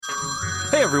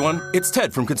Hey everyone, it's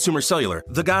Ted from Consumer Cellular,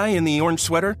 the guy in the orange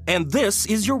sweater, and this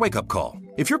is your wake-up call.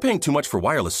 If you're paying too much for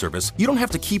wireless service, you don't have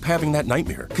to keep having that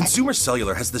nightmare. Consumer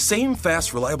Cellular has the same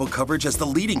fast, reliable coverage as the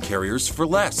leading carriers for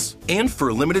less. And for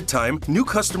a limited time, new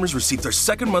customers receive their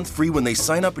second month free when they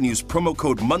sign up and use promo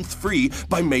code MONTHFREE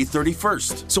by May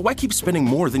 31st. So why keep spending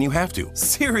more than you have to?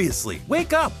 Seriously,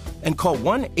 wake up and call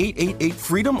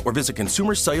 1-888-FREEDOM or visit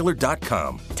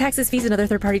consumercellular.com. Taxes, fees, and other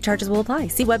third-party charges will apply.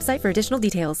 See website for additional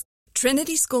details.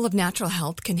 Trinity School of Natural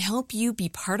Health can help you be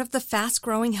part of the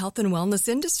fast-growing health and wellness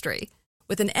industry.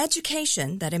 With an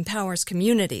education that empowers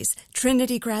communities,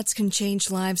 Trinity grads can change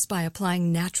lives by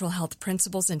applying natural health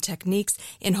principles and techniques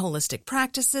in holistic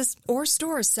practices or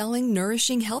stores selling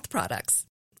nourishing health products.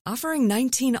 Offering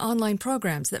 19 online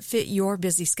programs that fit your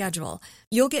busy schedule,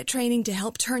 you'll get training to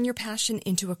help turn your passion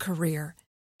into a career.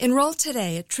 Enroll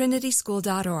today at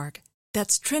trinityschool.org.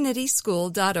 That's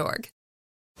trinityschool.org.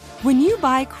 When you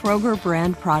buy Kroger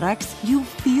brand products, you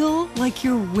feel like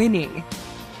you're winning.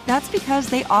 That's because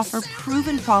they offer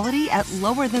proven quality at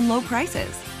lower than low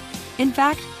prices. In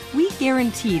fact, we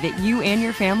guarantee that you and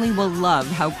your family will love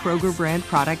how Kroger brand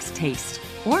products taste,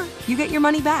 or you get your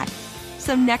money back.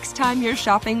 So next time you're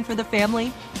shopping for the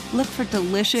family, look for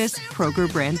delicious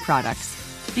Kroger brand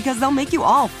products, because they'll make you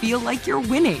all feel like you're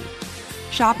winning.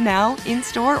 Shop now,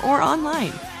 in-store, or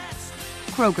online.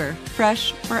 Kroger,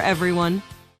 fresh for everyone.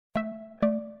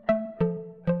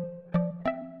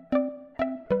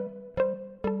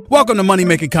 Welcome to Money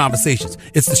Making Conversations.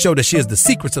 It's the show that shares the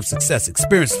secrets of success,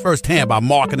 experienced firsthand by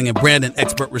marketing and branding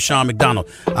expert Rushion McDonald.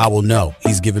 I will know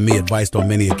he's given me advice on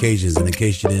many occasions, and in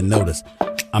case you didn't notice,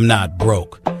 I'm not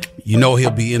broke. You know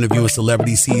he'll be interviewing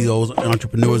celebrity CEOs,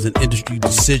 entrepreneurs, and industry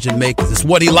decision makers. It's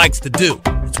what he likes to do.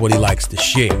 It's what he likes to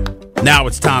share. Now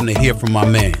it's time to hear from my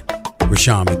man,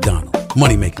 Rushion McDonald.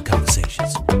 Money Making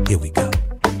Conversations. Here we go.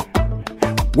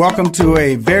 Welcome to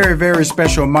a very, very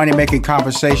special money-making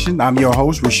conversation. I'm your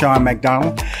host, Rushion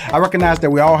McDonald. I recognize that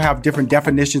we all have different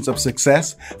definitions of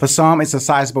success. For some, it's a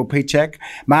sizable paycheck.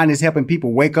 Mine is helping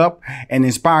people wake up and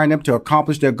inspiring them to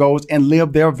accomplish their goals and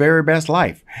live their very best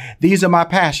life. These are my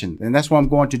passions, and that's what I'm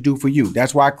going to do for you.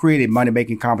 That's why I created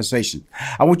Money-Making Conversations.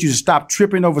 I want you to stop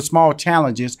tripping over small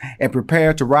challenges and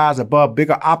prepare to rise above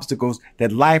bigger obstacles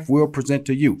that life will present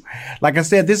to you. Like I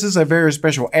said, this is a very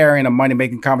special area of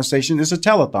Money-Making Conversation. It's a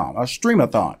telethon, a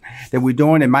streamathon that we're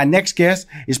doing. And my next guest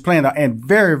is playing a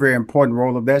very, very important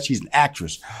role of that. She's an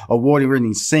actress,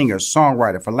 award-winning singer,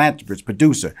 songwriter, philanthropist,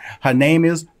 producer. Her name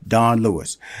is Dawnn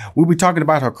Lewis. We'll be talking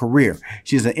about her career.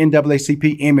 She's an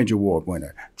NAACP Image Award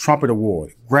winner, Trumpet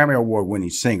Award, Grammy Award winning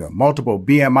singer, multiple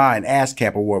BMI and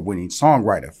ASCAP Award winning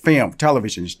songwriter, film,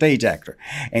 television, stage actor,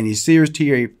 and a series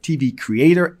TV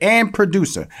creator and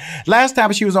producer. Last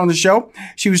time she was on the show,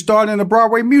 she was starring in a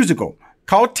Broadway musical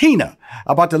called Tina,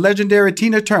 about the legendary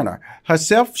Tina Turner.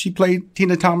 Herself, she played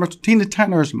Tina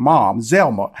Turner's mom,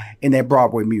 Zelma, in that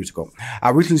Broadway musical. I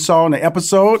recently saw an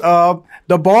episode of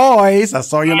The Boys. I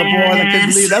saw you in The Boys. I couldn't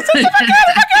believe that.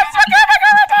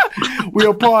 We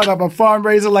are part of a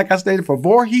fundraiser, like I stated, for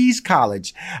Voorhees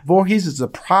College. Voorhees is a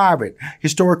private,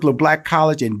 historically black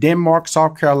college in Denmark,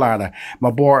 South Carolina.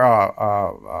 My boy,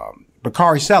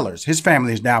 Bakari Sellers, his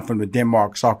family is down from the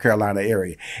Denmark, South Carolina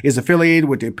area, is affiliated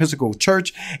with the Episcopal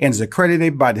Church and is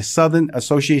accredited by the Southern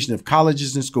Association of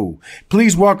Colleges and Schools.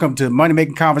 Please welcome to Money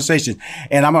Making Conversation.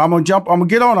 And I'm going to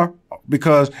get on her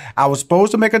because I was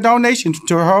supposed to make a donation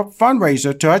to her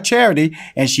fundraiser, to her charity,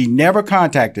 and she never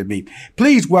contacted me.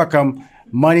 Please welcome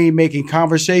Money Making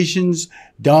Conversations,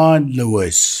 Dawnn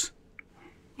Lewis.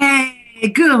 Hey.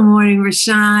 Good morning,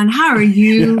 Rushion. How are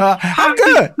you? I'm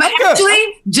good. But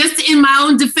actually, just in my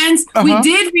own defense, we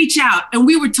did reach out and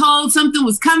we were told something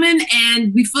was coming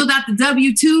and we filled out the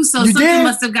W-2. So you something did?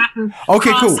 Must have gotten cool.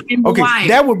 Okay, wire.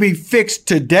 that would be fixed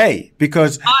today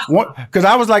because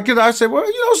I was like, I said, well,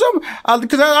 something,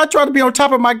 because I try to be on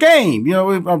top of my game. You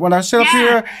know, when I sit up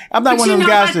here, I'm not one of those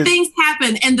guys that things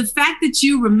happen. And the fact that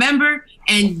you remember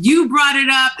and you brought it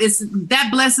up, that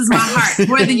blesses my heart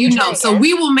more than you know. So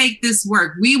we will make this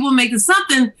work. We will make it.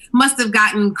 Something must have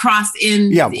gotten crossed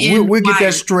in. Yeah, we'll get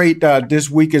that straight. This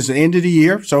week is the end of the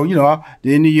year. So, the end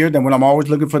of the year, then when I'm always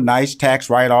looking for nice tax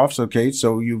write-offs. Okay,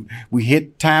 so we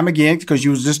hit time again because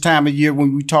you was this time of year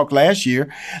when we talked last year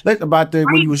about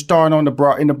when you were starring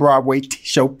in the Broadway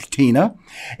show Tina.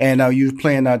 And you were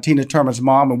playing Tina Turner's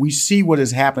mom, and we see what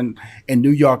has happened in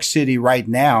New York City right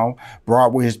now.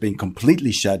 Broadway has been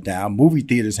completely shut down. Movie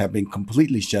theaters have been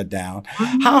completely shut down.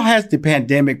 Mm-hmm. How has the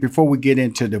pandemic, before we get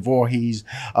into the Voorhees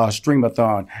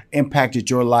Streamathon, impacted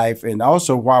your life? And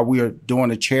also while we are doing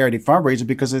a charity fundraiser,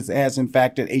 because it has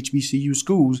impacted HBCU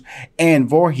schools, and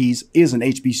Voorhees is an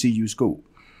HBCU school.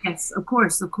 Yes, of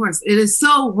course, of course. It is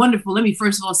so wonderful. Let me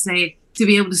first of all say to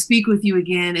be able to speak with you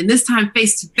again, and this time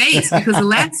face to face, because the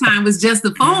last time was just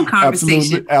the phone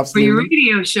conversation for your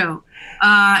radio show.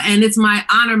 And it's my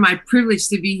honor, my privilege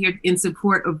to be here in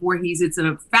support of Voorhees. It's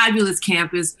a fabulous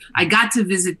campus. I got to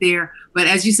visit there, but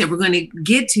as you said, we're going to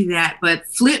get to that. But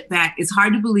flip back, it's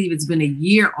hard to believe it's been a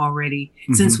year already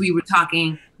since we were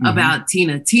talking about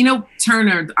Tina. Tina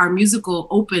Turner, our musical,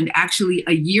 opened actually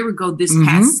a year ago this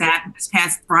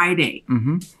past Friday.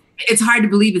 It's hard to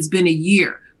believe it's been a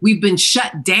year. We've been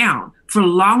shut down for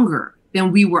longer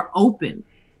than we were open.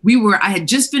 I had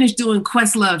just finished doing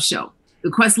Questlove show, the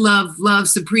Questlove Love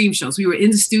Supreme shows. We were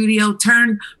in the studio,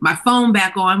 turned my phone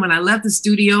back on when I left the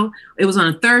studio. It was on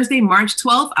a Thursday, March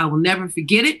 12th. I will never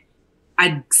forget it.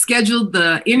 I scheduled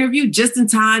the interview just in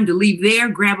time to leave there,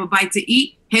 grab a bite to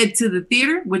eat, head to the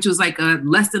theater, which was like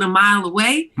less than a mile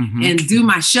away, and do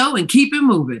my show and keep it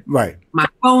moving. Right. My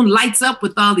phone lights up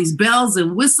with all these bells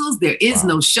and whistles. There is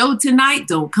no show tonight.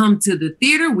 Don't come to the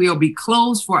theater. We'll be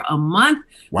closed for a month.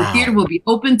 The theater will be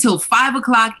open till 5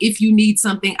 o'clock if you need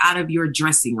something out of your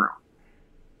dressing room.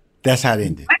 That's how it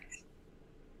ended.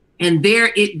 And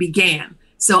there it began.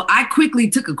 So I quickly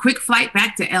took a quick flight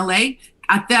back to LA.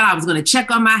 I thought I was going to check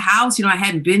on my house. I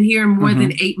hadn't been here more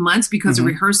than 8 months because of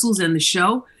rehearsals and the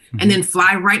show, and then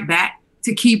fly right back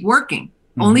to keep working,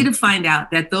 only to find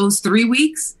out that those 3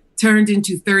 weeks turned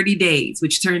into 30 days,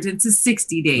 which turned into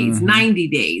 60 days, 90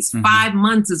 days, 5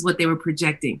 months is what they were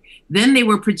projecting. Then they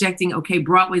were projecting, okay,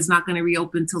 Broadway's not going to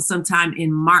reopen until sometime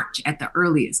in March at the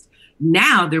earliest.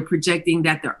 Now they're projecting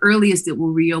that the earliest it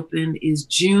will reopen is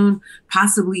June,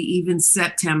 possibly even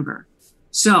September.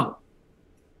 So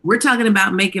we're talking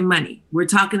about making money. We're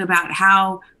talking about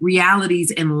how realities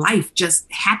and life just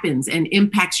happens and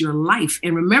impacts your life.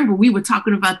 And remember, we were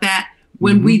talking about that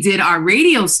when we did our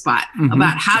radio spot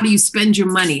about how do you spend your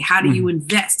money? How do you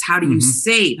invest? How do you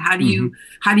save? How do you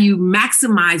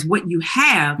maximize what you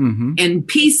have and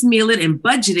piecemeal it and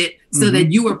budget it so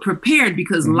that you are prepared,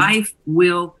 because life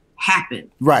will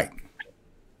happen. Right.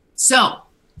 So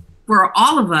for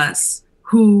all of us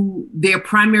who their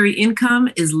primary income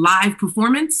is live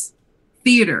performance,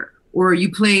 theater, or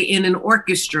you play in an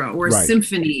orchestra or a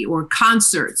symphony or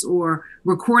concerts, or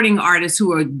recording artists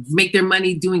who make their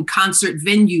money doing concert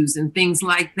venues and things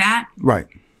like that. Right.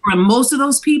 For most of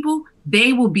those people,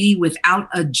 they will be without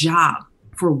a job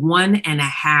for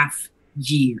 1.5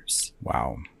 years.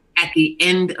 Wow. At the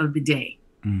end of the day.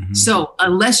 So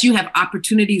unless you have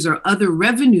opportunities or other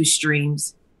revenue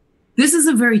streams, this is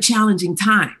a very challenging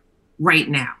time right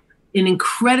now, an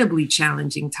incredibly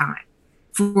challenging time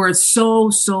for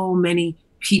so many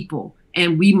people.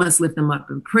 And we must lift them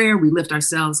up in prayer. We lift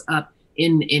ourselves up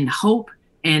in hope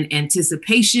and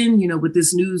anticipation, with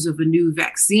this news of a new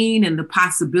vaccine and the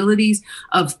possibilities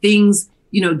of things,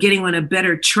 getting on a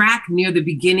better track near the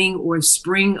beginning or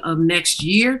spring of next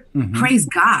year. Praise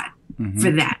God for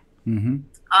that.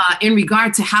 In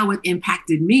regard to how it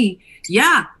impacted me,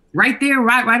 right there,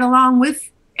 right along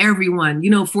with everyone,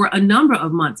 for a number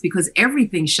of months, because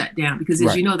everything shut down. Because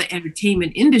as you know, the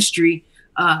entertainment industry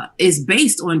is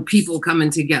based on people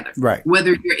coming together. Right.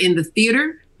 Whether you're in the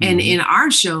theater, and in our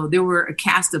show, there were a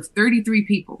cast of 33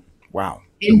 people. Wow.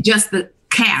 In just the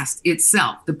cast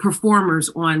itself, the performers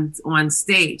on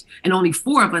stage, and only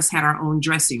 4 of us had our own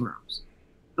dressing rooms.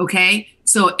 Okay.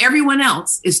 So everyone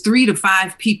else is 3 to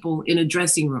 5 people in a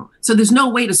dressing room. So there's no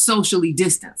way to socially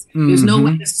distance. There's no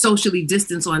way to socially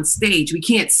distance on stage. We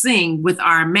can't sing with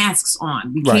our masks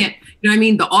on. We can't,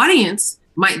 the audience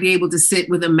might be able to sit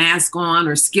with a mask on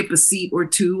or skip a seat or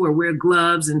 2 or wear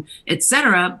gloves and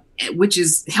etc., which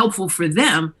is helpful for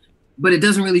them, but it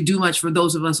doesn't really do much for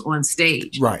those of us on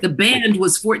stage. Right. The band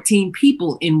was 14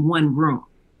 people in one room.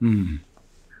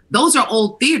 Those are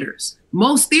old theaters.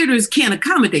 Most theaters can't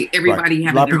accommodate everybody having their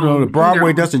own. A lot of people know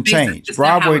Broadway doesn't change.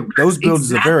 Broadway, those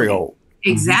buildings are very old.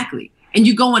 Exactly. And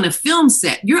you go on a film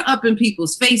set, you're up in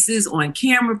people's faces on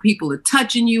camera. People are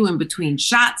touching you in between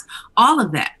shots, all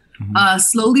of that.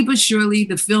 Slowly but surely,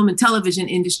 the film and television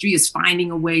industry is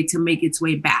finding a way to make its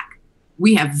way back.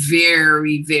 We have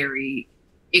very, very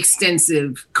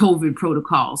extensive COVID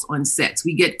protocols on sets.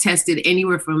 We get tested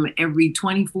anywhere from every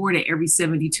 24 to every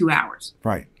 72 hours.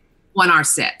 Right. On our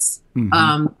sets,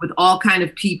 with all kind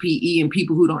of PPE, and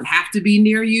people who don't have to be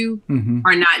near you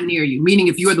are not near you. Meaning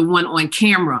if you're the one on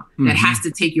camera that has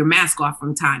to take your mask off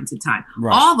from time to time,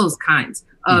 all those kinds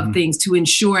of things to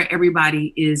ensure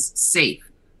everybody is safe.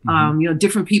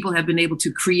 Different people have been able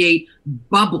to create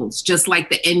bubbles, just like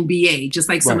the NBA, just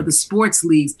like some of the sports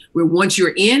leagues, where once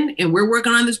you're in and we're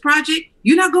working on this project,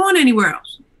 you're not going anywhere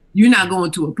else. You're not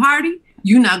going to a party.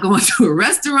 You're not going to a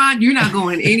restaurant. You're not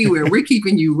going anywhere. We're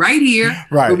keeping you right here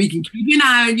where we can keep an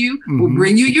eye on you. We'll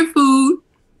bring you your food.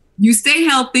 You stay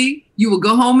healthy. You will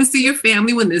go home and see your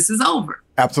family when this is over.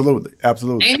 Absolutely.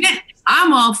 Absolutely. Amen.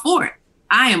 I'm all for it.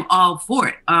 I am all for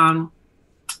it.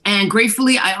 And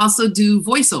gratefully, I also do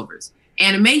voiceovers,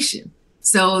 animation.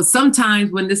 So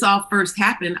sometimes when this all first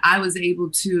happened, I was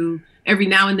able to every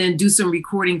now and then do some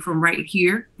recording from right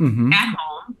here at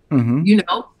home. You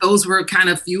know, those were kind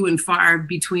of few and far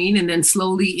between. And then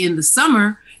slowly in the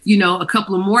summer, you know, a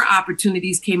couple of more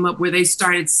opportunities came up where they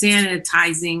started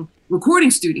sanitizing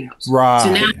recording studios. Right.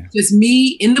 So now it's just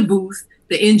me in the booth,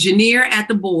 the engineer at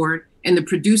the board, and the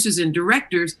producers and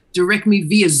directors direct me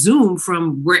via Zoom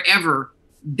from wherever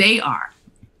they are.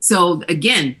 So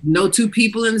again, no two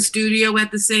people in the studio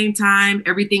at the same time.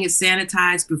 Everything is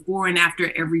sanitized before and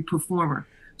after every performer.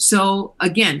 So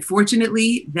again,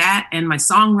 fortunately, that and my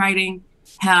songwriting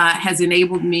has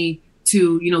enabled me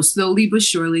to, you know, slowly but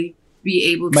surely be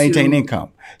able to maintain income.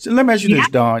 So let me ask you this,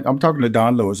 Dawnn. I'm talking to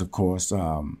Dawnn Lewis, of course.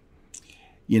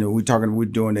 You know, we're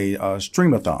doing a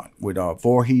streamathon with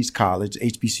Voorhees College,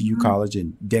 HBCU College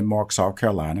in Denmark, South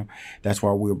Carolina. That's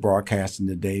why we're broadcasting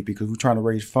today, because we're trying to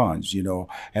raise funds. You know,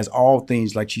 as all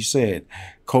things, like she said,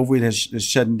 COVID has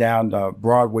shutting down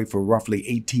Broadway for roughly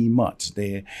 18 months.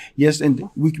 Yes, and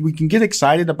we can get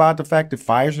excited about the fact that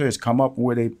Pfizer has come up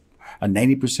with a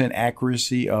 90%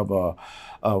 accuracy of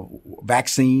a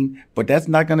vaccine, but that's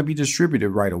not going to be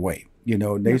distributed right away. You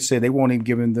know, they say they won't even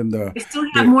give them They still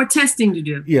have more testing to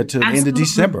do. Yeah, to the end of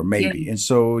December, maybe. Yeah. And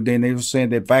so then they were saying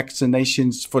that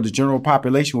vaccinations for the general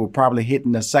population will probably hit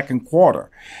in the second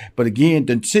quarter. But again,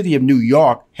 the city of New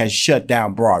York has shut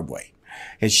down Broadway,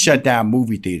 has shut down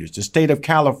movie theaters. The state of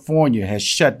California has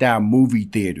shut down movie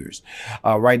theaters.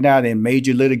 Right now, they're in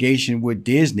major litigation with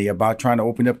Disney about trying to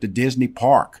open up the Disney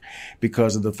park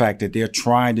because of the fact that they're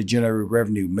trying to generate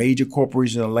revenue. Major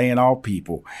corporations are laying off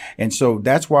people. And so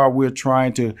that's why we're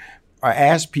trying to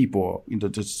ask people, you know,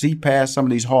 to see past some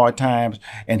of these hard times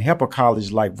and help a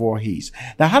college like Voorhees.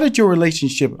 Now, how did your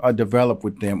relationship develop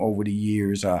with them over the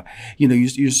years? You know,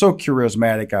 you're so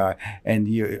charismatic,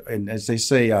 and as they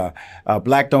say,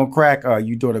 black don't crack.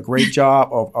 You're doing a great job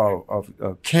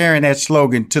of carrying that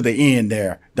slogan to the end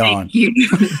there, Dawnn. Thank you.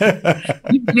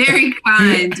 You're very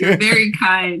kind. You're very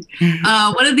kind.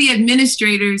 One of the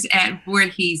administrators at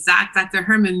Voorhees, Dr.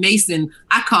 Herman Mason,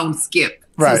 I call him Skip.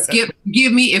 Right. So Skip,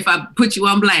 forgive me if I put you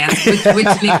on blast, which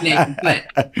nickname, but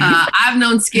I've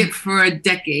known Skip for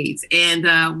decades.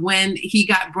 And when he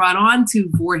got brought on to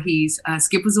Voorhees,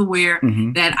 Skip was aware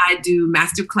that I do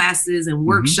master classes and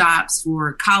workshops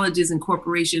for colleges and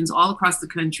corporations all across the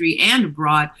country and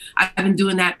abroad. I've been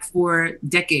doing that for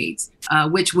decades,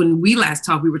 which when we last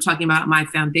talked, we were talking about my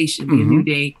foundation, the New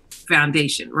Day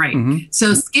Foundation, right?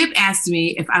 So Skip asked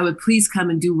me if I would please come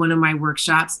and do one of my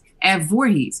workshops at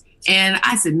Voorhees. And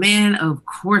I said, man, of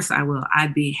course I will.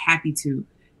 I'd be happy to.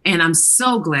 And I'm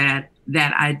so glad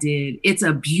that I did. It's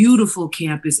a beautiful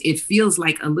campus. It feels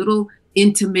like a little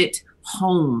intimate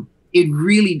home. It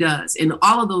really does. And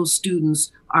all of those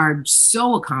students are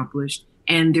so accomplished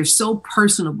and they're so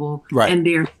personable and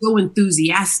they're so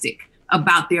enthusiastic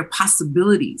about their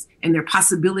possibilities and their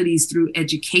possibilities through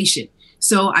education.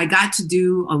 So I got to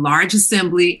do a large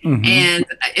assembly and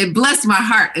it blessed my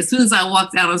heart. As soon as I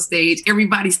walked out on stage,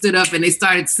 everybody stood up and they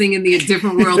started singing the A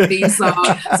Different World theme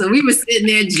song. So we were sitting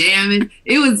there jamming.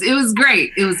 It was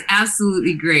great. It was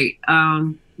absolutely great,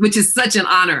 which is such an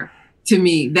honor to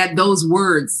me that those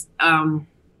words,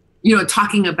 you know,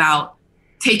 talking about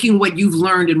taking what you've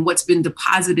learned and what's been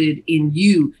deposited in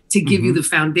you to give you the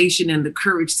foundation and the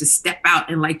courage to step out.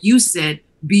 And like you said,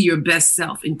 be your best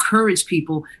self. Encourage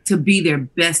people to be their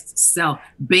best self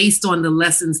based on the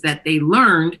lessons that they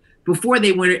learned before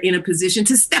they were in a position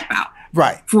to step out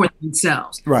for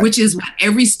themselves, which is what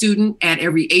every student at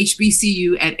every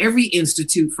HBCU, at every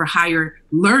institute for higher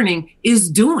learning is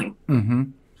doing.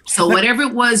 So whatever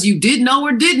it was you did know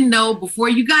or didn't know before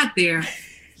you got there,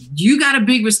 you got a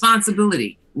big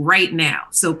responsibility right now.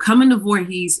 So coming to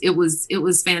Voorhees, it was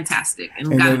fantastic.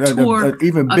 And got a tour.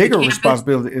 Even bigger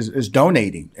responsibility is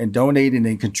donating and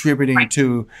contributing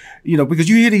to, you know, because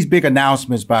you hear these big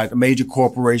announcements by major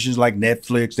corporations like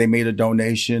Netflix. They made a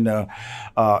donation.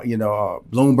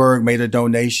 Bloomberg made a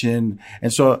donation.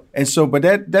 And so, but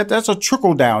that's a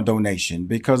trickle down donation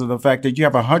because of the fact that you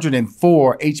have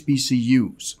 104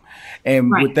 HBCUs.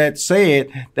 And with that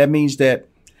said, that means that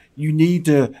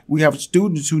we have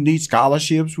students who need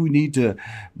scholarships. We need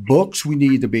books. We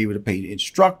need to be able to pay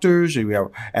instructors. We have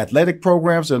athletic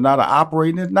programs that are not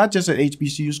operating, not just at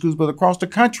HBCU schools, but across the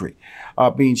country,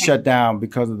 being shut down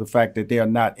because of the fact that they are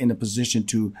not in a position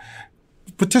to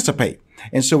participate.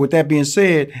 And so with that being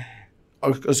said,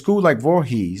 a school like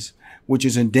Voorhees, which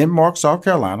is in Denmark, South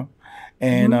Carolina,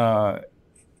 and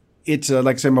it's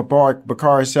like I said,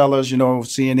 Bakari Sellers,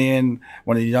 CNN,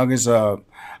 one of the youngest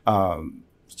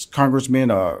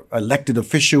congressmen, elected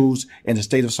officials in the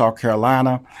state of South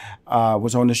Carolina,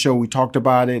 was on the show. We talked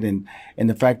about it, and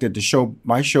the fact that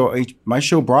my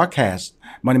show broadcast,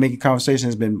 Money Making Conversation,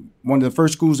 has been one of the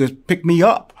first schools that picked me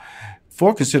up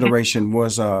for consideration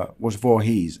was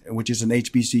Voorhees, which is an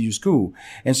HBCU school.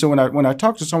 And so when I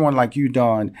talk to someone like you,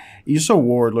 Dawnn, you're so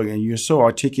forward-looking, you're so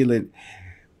articulate.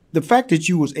 The fact that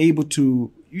you was able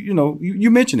to, you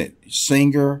mentioned it,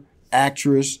 singer,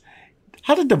 actress.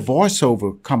 How did the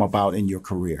voiceover come about in your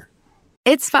career?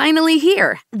 It's finally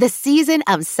here, the season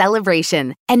of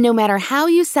celebration. And no matter how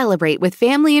you celebrate with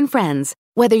family and friends,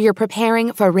 whether you're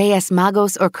preparing for Reyes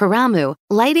Magos or Karamu,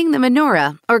 lighting the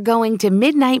menorah, or going to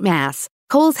midnight mass,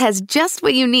 Kohl's has just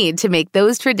what you need to make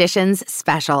those traditions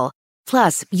special.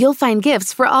 Plus, you'll find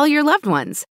gifts for all your loved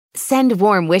ones. Send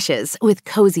warm wishes with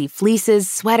cozy fleeces,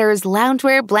 sweaters,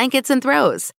 loungewear, blankets, and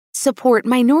throws. Support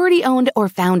minority-owned or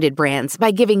founded brands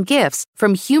by giving gifts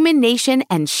from Human Nation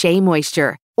and Shea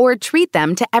Moisture. Or treat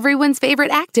them to everyone's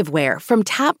favorite activewear from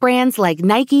top brands like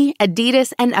Nike,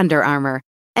 Adidas, and Under Armour.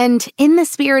 And in the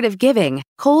spirit of giving,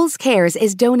 Kohl's Cares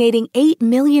is donating $8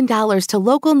 million to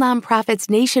local nonprofits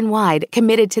nationwide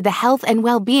committed to the health and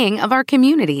well-being of our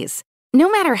communities. No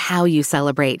matter how you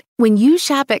celebrate, when you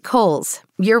shop at Kohl's,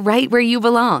 you're right where you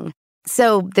belong.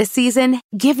 So this season,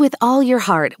 give with all your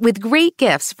heart with great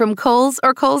gifts from Kohl's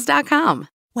or Kohls.com.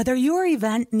 Whether your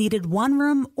event needed one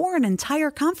room or an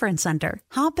entire conference center,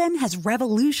 Hopin has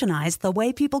revolutionized the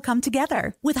way people come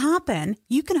together. With Hopin,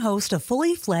 you can host a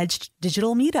fully fledged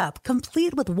digital meetup,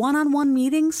 complete with one-on-one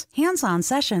meetings, hands-on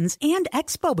sessions, and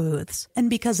expo booths. And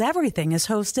because everything is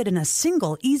hosted in a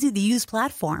single, easy-to-use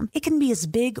platform, it can be as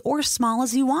big or small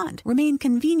as you want, remain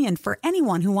convenient for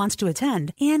anyone who wants to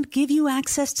attend, and give you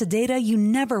access to data you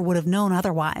never would have known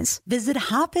otherwise. Visit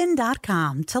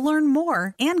hopin.com to learn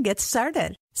more and get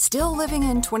started. Still living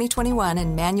in 2021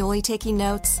 and manually taking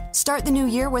notes? Start the new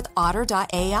year with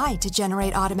Otter.ai to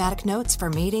generate automatic notes for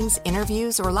meetings,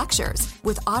 interviews, or lectures.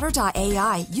 With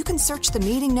Otter.ai, you can search the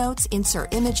meeting notes,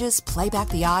 insert images, play back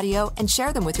the audio, and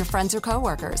share them with your friends or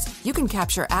coworkers. You can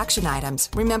capture action items,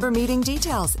 remember meeting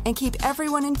details, and keep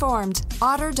everyone informed.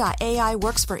 Otter.ai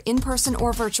works for in-person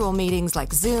or virtual meetings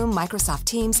like Zoom, Microsoft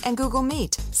Teams, and Google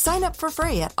Meet. Sign up for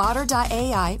free at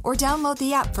Otter.ai or download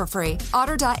the app for free.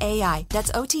 Otter.ai. That's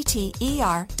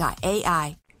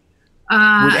OTTER.ai.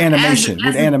 With animation.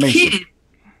 As a kid,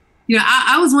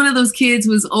 I was one of those kids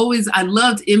who was always, I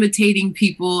loved imitating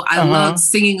people. I loved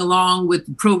singing along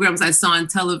with programs I saw on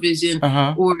television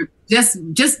or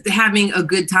just having a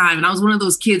good time. And I was one of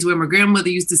those kids where my grandmother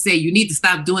used to say, you need to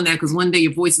stop doing that because one day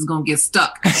your voice is going to get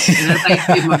stuck. And I was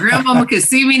like, if my grandmama could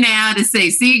see me now to say,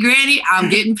 see, Granny, I'm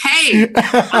getting paid.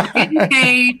 I'm getting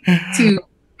paid to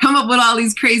come up with all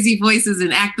these crazy voices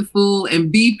and act the fool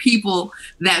and be people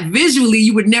that visually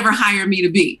you would never hire me to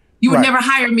be. You would never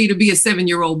hire me to be a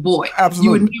 7-year-old boy. Absolutely.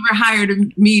 You would never hire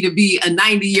me to be a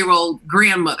 90-year-old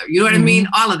grandmother. You know what I mean?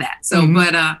 All of that. So,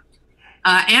 but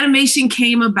animation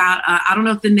came about. I don't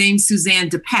know if the name Suzanne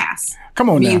DePass.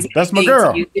 Come on now. That's my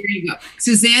girl. There you go.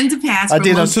 Suzanne DePass. I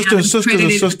did a sister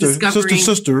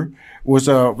was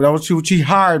that was who she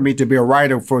hired me to be a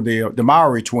writer for the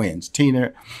Maori twins,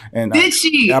 Tina and did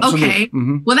she? Absolutely. Okay.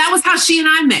 Well, that was how she and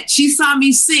I met. She saw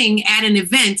me sing at an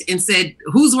event and said,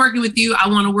 "Who's working with you? I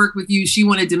want to work with you." She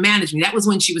wanted to manage me. That was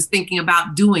when she was thinking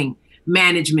about doing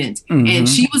management, and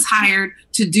she was hired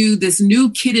to do this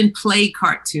new Kid and Play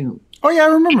cartoon. Oh yeah, I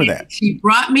remember that. She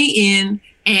brought me in,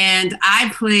 and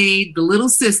I played the little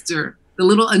sister, the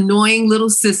little annoying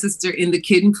little sister in the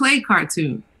Kid and Play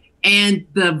cartoon. And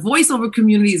the voiceover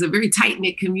community is a very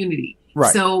tight-knit community.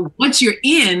 Right. So once you're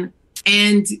in,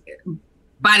 and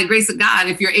by the grace of God,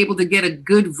 if you're able to get a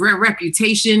good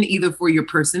reputation, either for your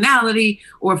personality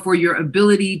or for your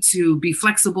ability to be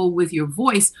flexible with your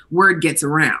voice, word gets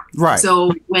around. Right.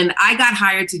 So when I got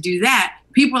hired to do that,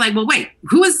 people were like, well, wait,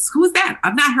 who is that?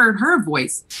 I've not heard her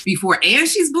voice before. And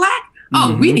she's Black?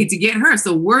 Oh, we need to get her.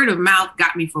 So word of mouth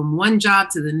got me from one job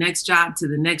to the next job to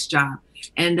the next job.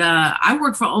 And I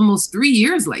worked for almost 3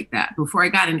 years like that before I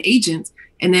got an agent,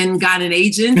 and then got an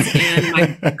agent, and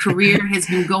my career has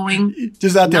been going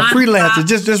just out there freelancing,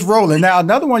 just rolling. Now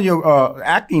another one of your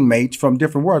acting mates from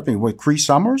different world, I think, with Cree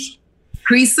Summers.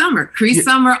 Cree Summer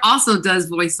also does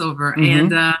voiceover,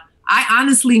 and I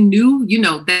honestly knew,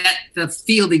 that the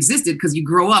field existed because you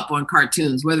grow up on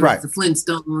cartoons, whether it's the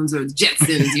Flintstones or the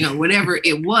Jetsons, whatever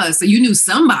it was. So you knew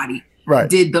somebody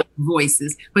did the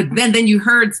voices. But then you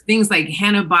heard things like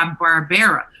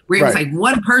Hanna-Barbera, where it was like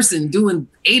one person doing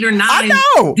 8 or 9. I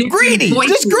know, greedy,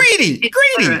 voices, just greedy.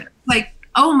 Like,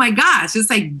 oh my gosh, it's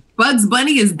like Bugs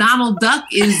Bunny is Donald Duck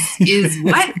is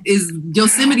what? Is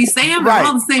Yosemite Sam? Right.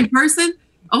 All the same person?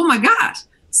 Oh my gosh.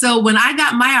 So when I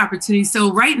got my opportunity,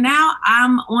 so right now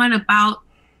I'm on about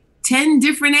 10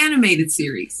 different animated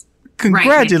series.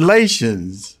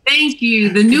 Congratulations. Right. Thank you.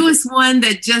 The newest one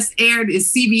that just aired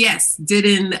is CBS did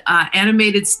an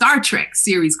animated Star Trek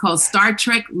series called Star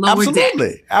Trek Lower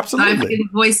Deck. Absolutely. So I played the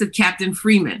voice of Captain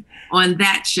Freeman on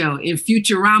that show. In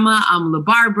Futurama, I'm La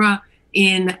Barbara.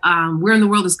 In Where in the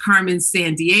World is Carmen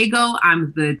Sandiego,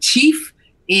 I'm the chief.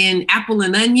 In Apple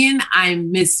and Onion,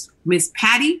 I'm Miss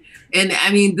Patty. And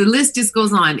I mean, the list just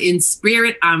goes on. In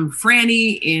Spirit, I'm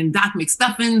Franny. In Doc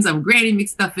McStuffins, I'm Granny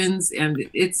McStuffins. And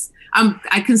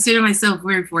I consider myself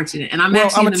very fortunate. And I'm going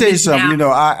to tell you something. Now. You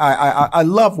know, I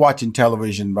love watching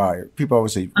television. People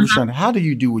always say, Rushion, how do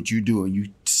you do what you do? And you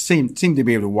seem to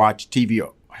be able to watch TV,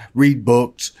 read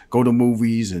books, go to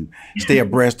movies, and stay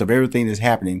abreast of everything that's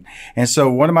happening. And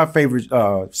so one of my favorite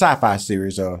sci-fi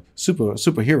series,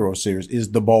 superhero series,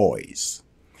 is The Boys.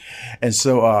 And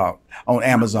so on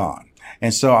Amazon.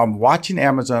 And so I'm watching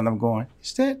Amazon. I'm going,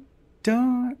 is that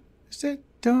Dawnn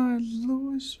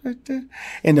Lewis right there?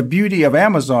 And the beauty of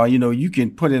Amazon, you know, you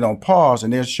can put it on pause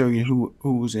and they'll show you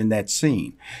who's in that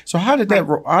scene. So how did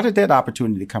that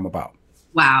opportunity come about?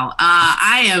 Wow.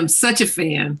 I am such a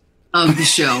fan of the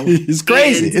show. It's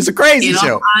crazy. It's a crazy show.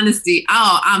 In all honesty,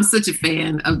 I'm such a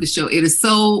fan of the show. It is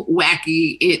so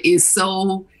wacky. It is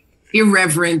so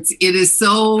irreverent. It is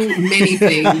so many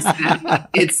things that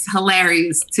it's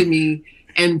hilarious to me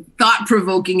and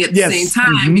thought-provoking at the same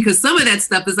time, because some of that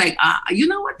stuff is like, you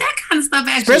know what, that kind of stuff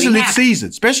actually especially happens.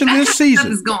 this season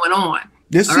stuff is going on.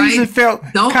 This season felt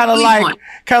kind of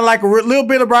like a little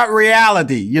bit about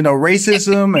reality, you know,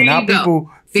 racism and how people.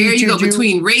 There you go.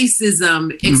 Between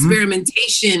racism,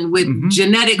 experimentation with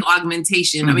genetic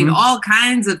augmentation. I mean, all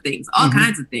kinds of things.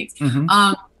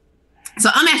 So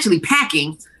I'm actually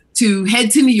packing to head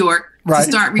to New York to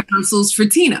start rehearsals for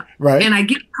Tina. Right. And I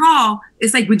get a call.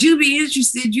 It's like, would you be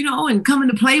interested, you know, in coming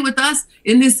to play with us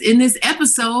in this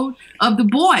episode of The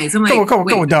Boys? I'm like, come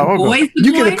on, Dawnn.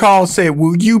 You get a call saying,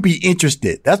 will you be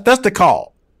interested? That's the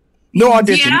call. No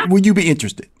audition. Yeah. Will you be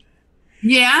interested?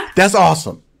 Yeah. That's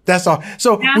awesome. That's all.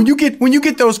 So when you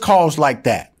get those calls like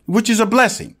that, which is a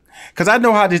blessing, because I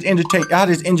know how this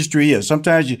industry is.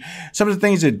 Sometimes some of the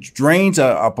things that drains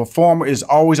a performer is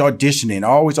always auditioning,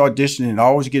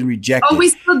 always getting rejected. Oh, we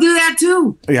still do that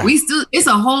too. Yeah. It's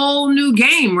a whole new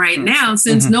game right now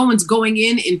since no one's going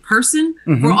in person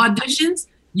for auditions.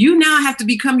 You now have to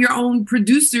become your own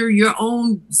producer, your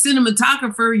own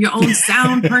cinematographer, your own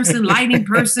sound person, lighting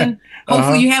person.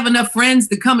 Hopefully you have enough friends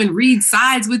to come and read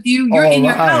sides with you. You're in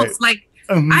your house. Like,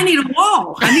 I need a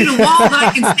wall. I need a wall that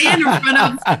I can stand in front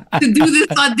of to do this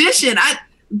audition.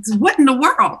 What in the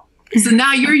world? So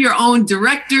now you're your own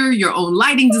director, your own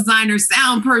lighting designer,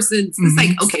 sound person. It's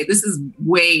like, okay, this is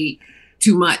way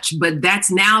too much, but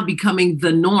that's now becoming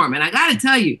the norm. And I got to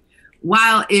tell you,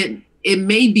 while it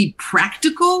may be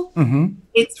practical,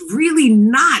 it's really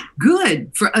not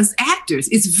good for us actors.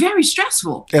 It's very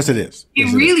stressful. Yes, it is.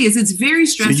 It really is. It's very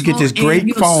stressful. So you get this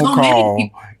great phone call.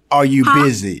 Are you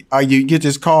busy? You get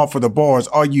this call for The Boys.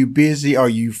 Are you busy? Are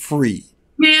you free?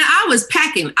 Man, I was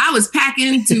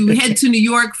packing to head to New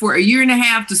York for a year and a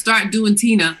half to start doing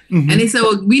Tina. And they said,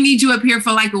 well, we need you up here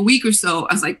for like a week or so.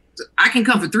 I was like, I can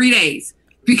come for 3 days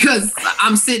because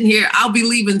I'm sitting here. I'll be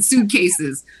leaving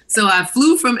suitcases. So I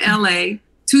flew from LA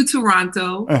to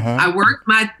Toronto. I worked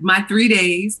my 3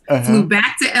 days, flew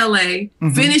back to LA,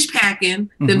 finished packing,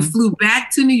 then flew back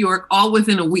to New York all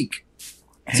within a week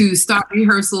to start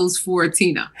rehearsals for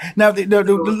Tina. Now,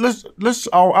 I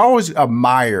always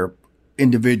admire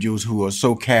individuals who are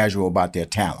so casual about their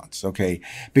talents, okay?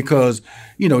 Because,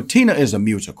 you know, Tina is a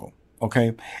musical,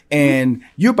 okay? And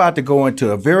you're about to go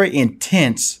into a very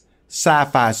intense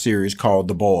sci-fi series called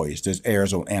The Boys that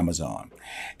airs on Amazon.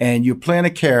 And you're playing a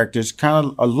character, it's kind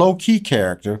of a low-key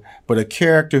character, but a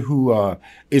character who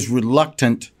is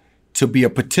reluctant to be a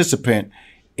participant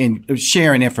in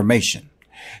sharing information.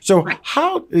 So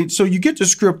so you get the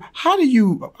script. How do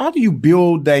you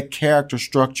build that character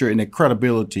structure and the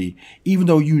credibility, even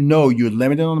though you know you're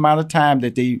limited on the amount of time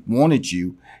that they wanted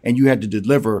you, and you had to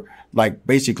deliver like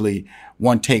basically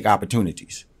one take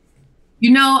opportunities?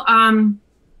 You know,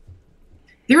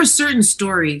 there are certain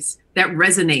stories that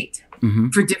resonate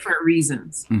for different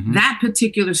reasons. That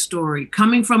particular story,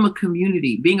 coming from a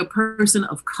community, being a person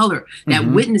of color that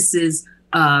witnesses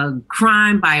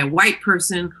crime by a white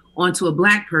person onto a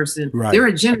Black person. Right. There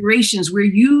are generations where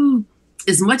you,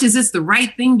 as much as it's the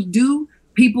right thing to do,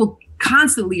 people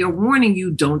constantly are warning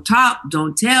you, don't talk,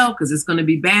 don't tell, because it's going to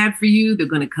be bad for you. They're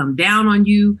going to come down on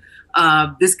you.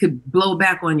 This could blow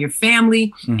back on your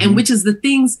family, and which is the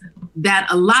things that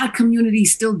a lot of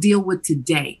communities still deal with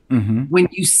today. When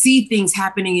you see things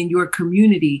happening in your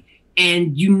community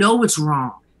and you know it's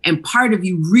wrong, and part of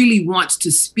you really wants to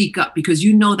speak up because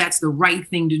you know that's the right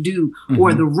thing to do,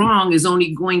 or the wrong is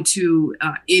only going to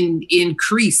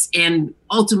increase and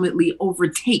ultimately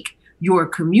overtake your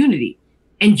community.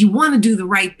 And you want to do the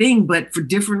right thing, but for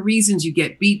different reasons, you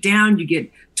get beat down, you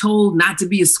get told not to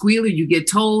be a squealer, you get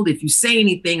told if you say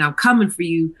anything, I'm coming for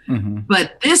you.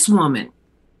 But this woman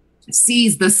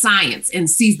sees the science and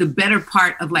sees the better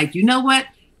part of like, you know what?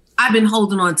 I've been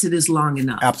holding on to this long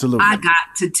enough. Absolutely. I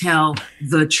got to tell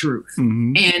the truth.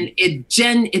 And it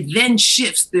then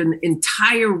shifts the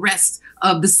entire rest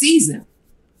of the season.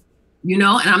 You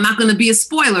know, and I'm not going to be a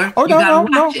spoiler. Oh,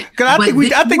 no. Because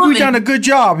I think we've done a good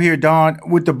job here, Dawnn,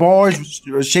 with the boys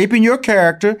shaping your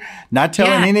character, not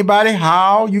telling anybody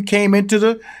how you came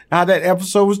into how that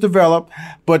episode was developed.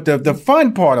 But the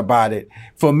fun part about it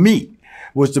for me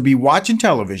was to be watching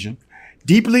television,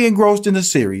 deeply engrossed in the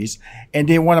series, and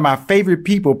then one of my favorite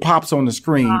people pops on the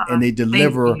screen and they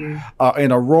deliver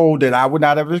in a role that I would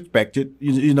not have expected,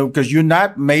 you know, because you're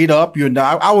not made up. You're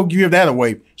not, I will give that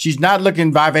away. She's not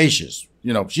looking vivacious.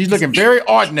 You know, she's looking very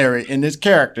ordinary in this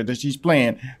character that she's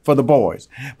playing for the boys.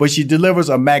 But she delivers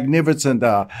a magnificent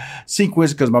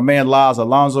sequence because my man Laz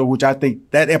Alonso, which I think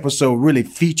that episode really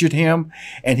featured him,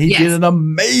 and he did an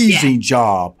amazing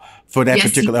job for that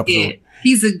particular episode. Did.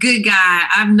 He's a good guy.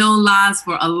 I've known Laz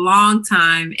for a long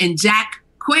time. And Jack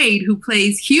Quaid, who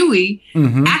plays Huey,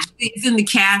 actually is in the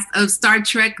cast of Star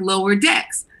Trek Lower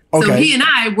Decks. So he and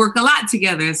I work a lot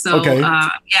together. So,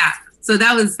 So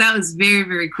that was very,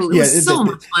 very cool. It was so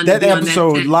much fun. That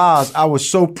episode, Laz, I was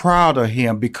so proud of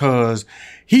him because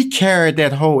he carried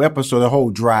that whole episode, the whole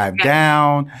drive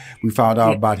down. We found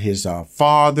out about his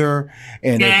father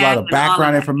and a lot of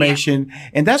background information.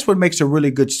 And that's what makes a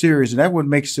really good series. And that what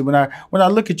makes it, when I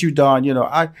look at you, Dawnn,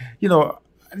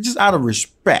 just out of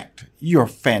respect, you're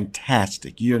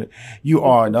fantastic. You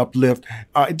are an uplift.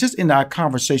 Just in our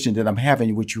conversation that I'm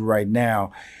having with you right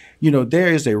now, there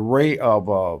is a ray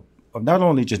of not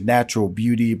only just natural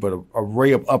beauty, but a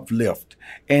ray of uplift.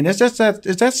 And is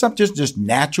that something just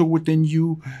natural within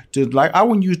you to, like, I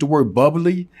wouldn't use the word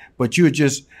bubbly, but you're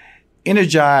just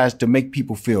energized to make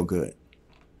people feel good?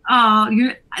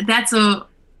 Oh,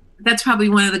 that's probably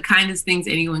one of the kindest things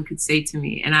anyone could say to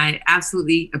me. And I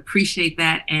absolutely appreciate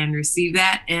that and receive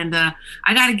that. And I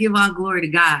got to give all glory to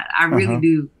God. I really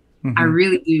do. I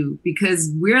really do,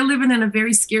 because we're living in a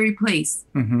very scary place.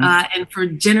 And for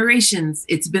generations,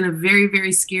 it's been a very,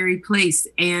 very scary place.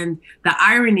 And the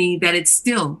irony that it's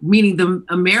still, meaning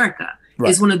America,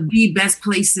 is one of the best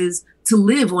places to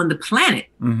live on the planet.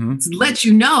 To let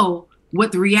you know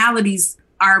what the realities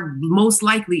are most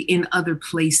likely in other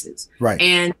places.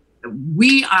 And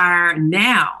we are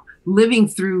now living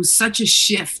through such a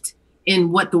shift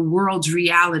in what the world's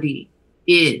reality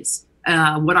is.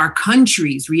 What our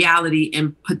country's reality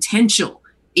and potential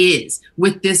is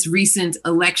with this recent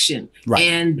election,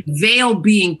 and veil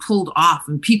being pulled off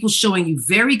and people showing you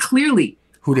very clearly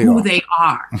who they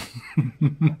are.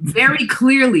 Very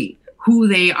clearly who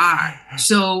they are.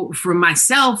 So for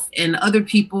myself and other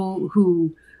people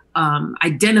who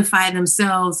identify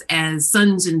themselves as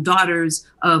sons and daughters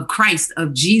of Christ,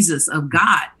 of Jesus, of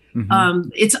God,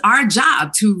 it's our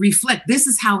job to reflect, this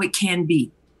is how it can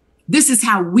be. This is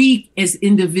how we as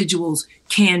individuals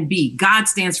can be. God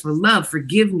stands for love,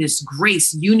 forgiveness,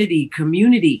 grace, unity,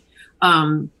 community,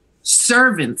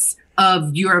 servants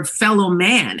of your fellow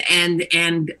man,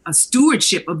 and a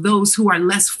stewardship of those who are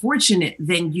less fortunate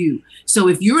than you. So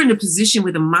if you're in a position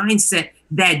with a mindset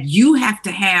that you have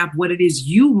to have what it is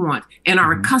you want and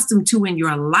are accustomed to in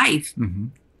your life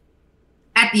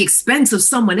at the expense of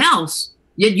someone else,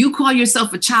 yet you call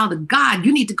yourself a child of God,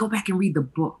 you need to go back and read the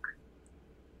book.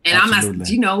 And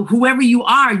Absolutely. I'm not, whoever you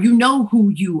are, you know who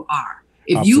you are.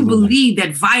 If Absolutely. You believe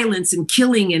that violence and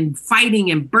killing and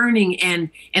fighting and burning and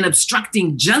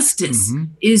obstructing justice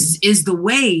is the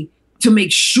way to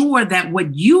make sure that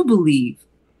what you believe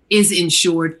is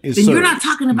ensured, then served. You're not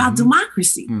talking about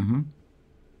democracy.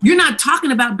 You're not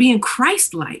talking about being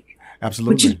Christ-like.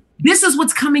 Absolutely. But this is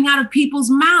what's coming out of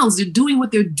people's mouths. They're doing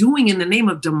what they're doing in the name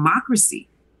of democracy.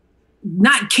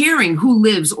 Not caring who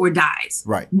lives or dies,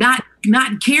 not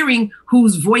caring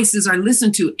whose voices are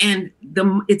listened to, and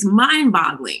it's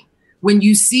mind-boggling when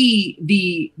you see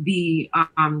the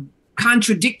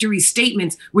contradictory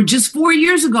statements. Where just 4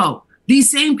 years ago these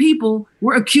same people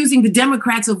were accusing the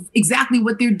Democrats of exactly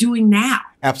what they're doing now.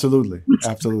 Absolutely. Makes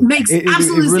absolute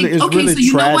sense. It's okay, really so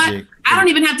you know what? tragic. I don't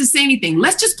even have to say anything.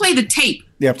 Let's just play the tape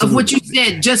of what you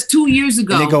said just 2 years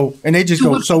ago. And they just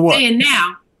go, so what? Saying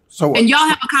now, so what? And y'all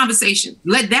have a conversation.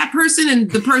 Let that person and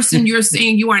the person you're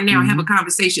saying you are now have a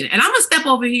conversation. And I'm going to step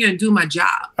over here and do my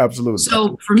job. Absolutely.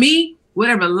 So for me,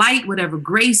 whatever light, whatever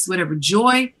grace, whatever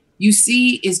joy you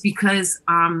see is because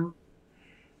I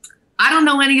don't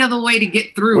know any other way to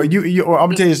get through. Well, I'm going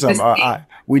to tell you something.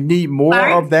 We need more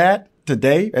of that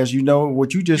today. As you know,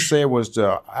 what you just said was,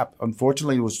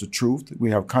 unfortunately, was the truth.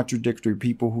 We have contradictory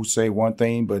people who say one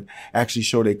thing, but actually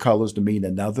show their colors to mean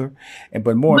another.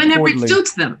 But more importantly, it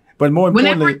suits them. But more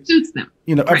importantly, it suits them.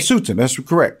 It suits them. That's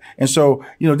correct. And so,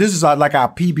 this is like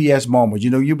our PBS moment.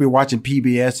 You'll be watching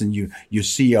PBS and you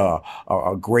see a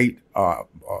great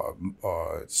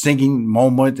singing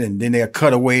moment, and then they'll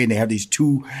cut away and they have these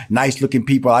two nice looking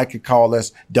people. I could call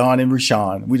us Dawnn and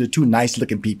Rashawn. We're the two nice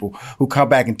looking people who come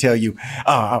back and tell you,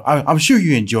 I'm sure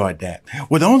you enjoyed that.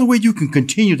 Well, the only way you can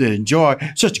continue to enjoy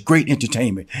such great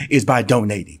entertainment is by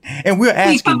donating. And we're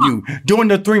asking you during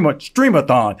the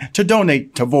Streamathon to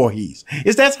donate to Voorhees.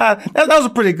 That was a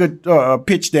pretty good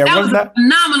pitch there, wasn't that?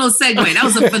 Phenomenal segue. That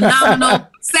was a phenomenal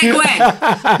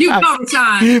segue. You go,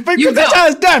 Rashawn. Because that's how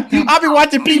it's done. I'll be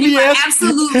watching PBS. You are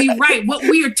absolutely right. What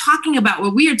we are talking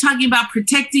about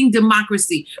protecting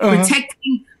democracy,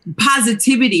 protecting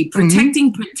positivity,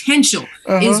 protecting potential,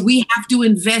 is we have to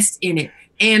invest in it.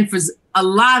 And for a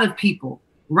lot of people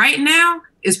right now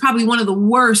is probably one of the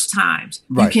worst times.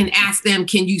 Right. You can ask them,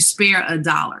 can you spare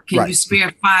 $1? Can you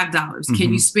spare $5?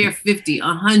 Can you spare 50,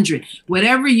 100,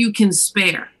 whatever you can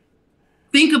spare.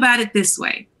 Think about it this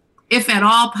way. If at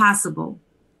all possible,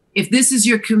 if this is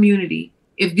your community,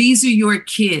 if these are your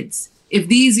kids, if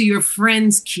these are your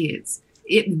friends' kids,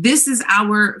 if this is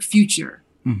our future,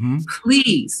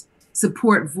 please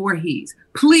support Voorhees.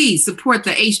 Please support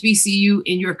the HBCU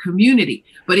in your community.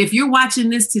 But if you're watching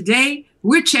this today,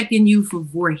 we're checking you for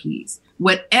Voorhees.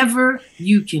 Whatever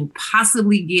you can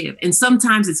possibly give. And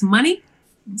sometimes it's money.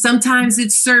 Sometimes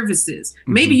it's services.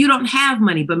 Maybe you don't have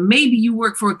money, but maybe you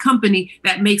work for a company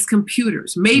that makes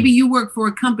computers. Maybe you work for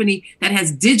a company that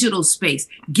has digital space.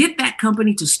 Get that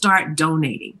company to start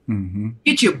donating.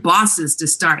 Get your bosses to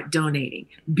start donating.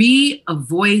 Be a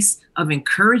voice of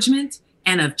encouragement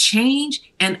and of change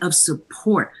and of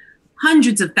support.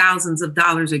 Hundreds of thousands of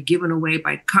dollars are given away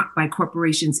by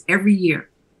corporations every year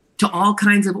to all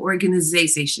kinds of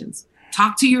organizations.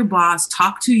 Talk to your boss,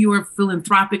 talk to your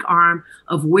philanthropic arm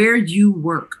of where you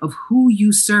work, of who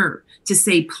you serve, to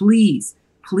say, please,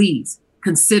 please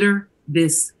consider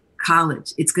this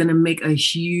college. It's going to make a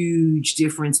huge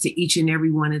difference to each and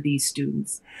every one of these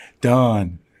students.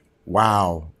 Dawnn,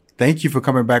 wow. Thank you for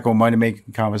coming back on Money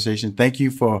Making Conversation. Thank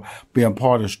you for being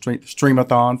part of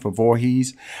Streamathon for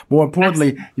Voorhees. More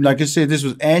importantly, like I said, this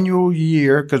was annual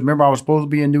year, because remember I was supposed to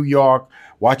be in New York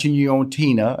watching you on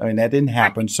Tina, and that didn't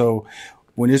happen. So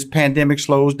when this pandemic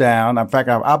slows down, in fact,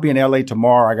 I'll be in LA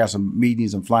tomorrow. I got some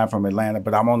meetings. I'm flying from Atlanta,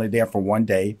 but I'm only there for one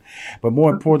day. But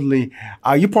more importantly,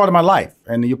 you're part of my life,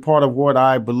 and you're part of what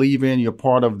I believe in. You're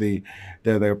part of the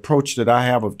approach that I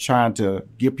have of trying to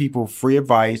give people free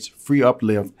advice, free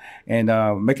uplift, and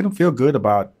making them feel good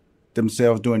about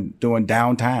themselves during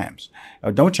down times.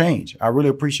 Don't change. I really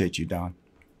appreciate you, Dawnn.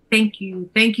 Thank you.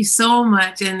 Thank you so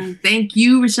much. And thank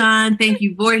you, Rashawn. Thank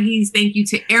you, Voorhees. Thank you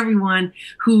to everyone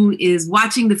who is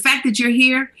watching. The fact that you're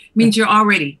here means you're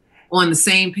already on the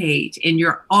same page and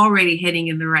you're already heading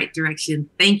in the right direction.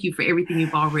 Thank you for everything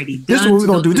you've already done. This is what we're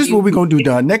going to do. This is what we're going to do,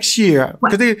 Dawnn. Next year,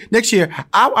 we're going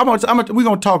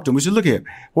to talk to them. We said, look here,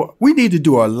 we need to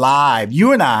do a live,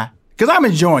 you and I, because I'm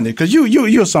enjoying it, because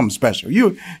you're something special.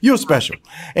 You're special.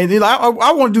 And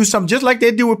I want to do something just like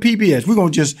they do with PBS. We're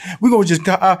going to just,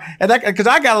 because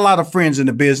I got a lot of friends in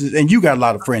the business and you got a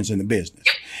lot of friends in the business.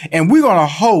 And we're going to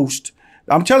host,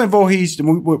 I'm telling Voorhees,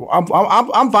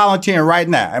 I'm volunteering right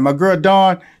now. And my girl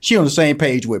Dawnn, she on the same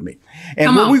page with me.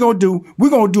 And we're going to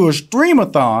do a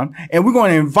Streamathon, and we're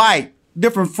going to invite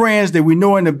different friends that we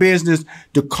know in the business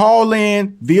to call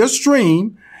in via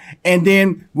stream. And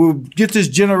then we'll get these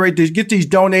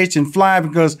donations flying,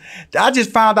 because I just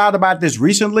found out about this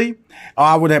recently.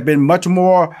 I would have been much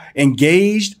more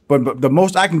engaged, but the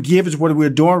most I can give is what we're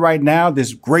doing right now.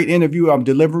 This great interview I'm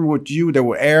delivering with you that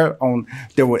will air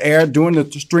during the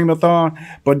Streamathon.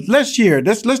 But let's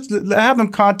have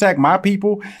them contact my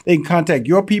people. They can contact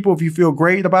your people if you feel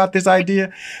great about this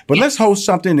idea. But let's host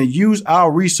something and use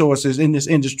our resources in this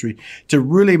industry to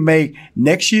really make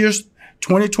next year's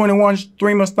 2021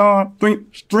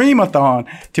 Streamathon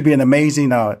to be an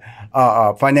amazing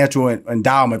financial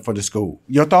endowment for the school.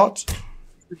 Your thoughts?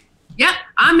 Yep,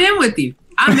 I'm in with you.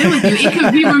 It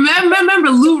could be, remember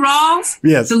Lou Rawls?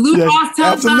 Yes. The Lou Rawls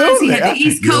telethons. Absolutely. He had the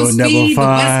East Coast feed, the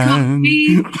West Coast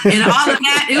feed, and all of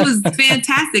that. It was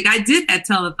fantastic. I did that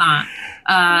telethon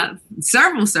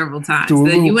several times. The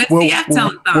USCF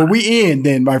telethon. Well, we in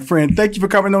then, my friend. Thank you for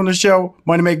coming on the show,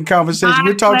 Money Making Conversation.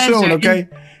 We'll talk soon, okay?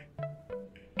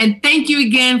 And thank you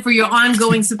again for your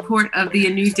ongoing support of the A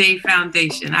New Day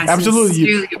Foundation. I Absolutely.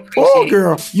 sincerely appreciate it. Oh,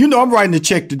 girl, you know I'm writing the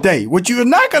check today. What you're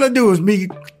not going to do is me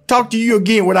talk to you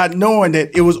again without knowing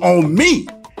that it was on me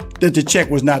that the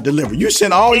check was not delivered. You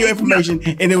sent all your information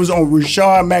and it was on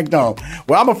Rushion McDonald.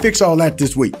 Well, I'm going to fix all that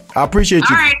this week. I appreciate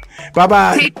you. All right.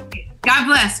 Bye-bye. God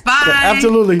bless. Bye.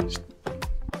 Absolutely.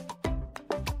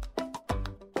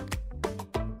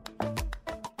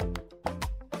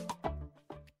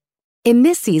 In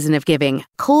this season of giving,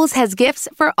 Kohl's has gifts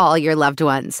for all your loved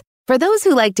ones. For those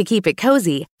who like to keep it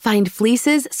cozy, find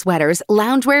fleeces, sweaters,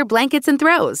 loungewear, blankets, and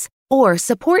throws. Or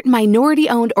support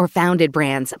minority-owned or founded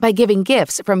brands by giving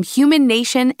gifts from Human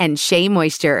Nation and Shea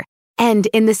Moisture. And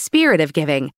in the spirit of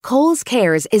giving, Kohl's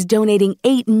Cares is donating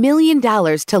 $8 million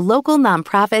to local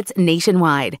nonprofits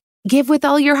nationwide. Give with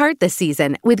all your heart this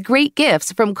season with great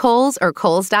gifts from Kohl's or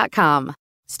Kohls.com.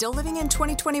 Still living in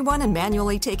 2021 and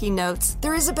manually taking notes?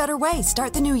 There is a better way.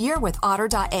 Start the new year with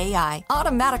Otter.ai.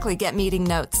 Automatically get meeting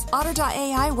notes.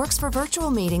 Otter.ai works for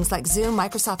virtual meetings like Zoom,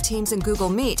 Microsoft Teams, and Google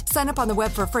Meet. Sign up on the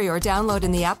web for free or download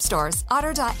in the app stores.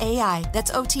 Otter.ai.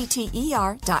 That's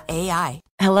OTTER.ai.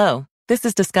 Hello, this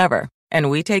is Discover, and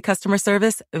we take customer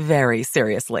service very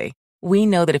seriously. We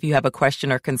know that if you have a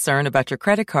question or concern about your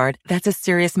credit card, that's a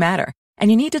serious matter, and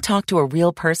you need to talk to a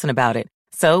real person about it.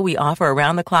 So we offer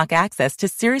around-the-clock access to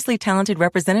seriously talented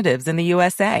representatives in the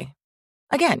USA.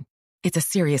 Again, it's a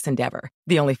serious endeavor.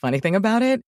 The only funny thing about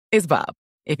it is Bob.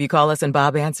 If you call us and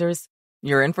Bob answers,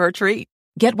 you're in for a treat.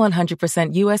 Get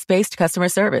 100% US-based customer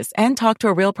service and talk to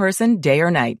a real person day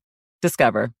or night.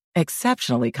 Discover.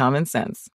 Exceptionally common sense.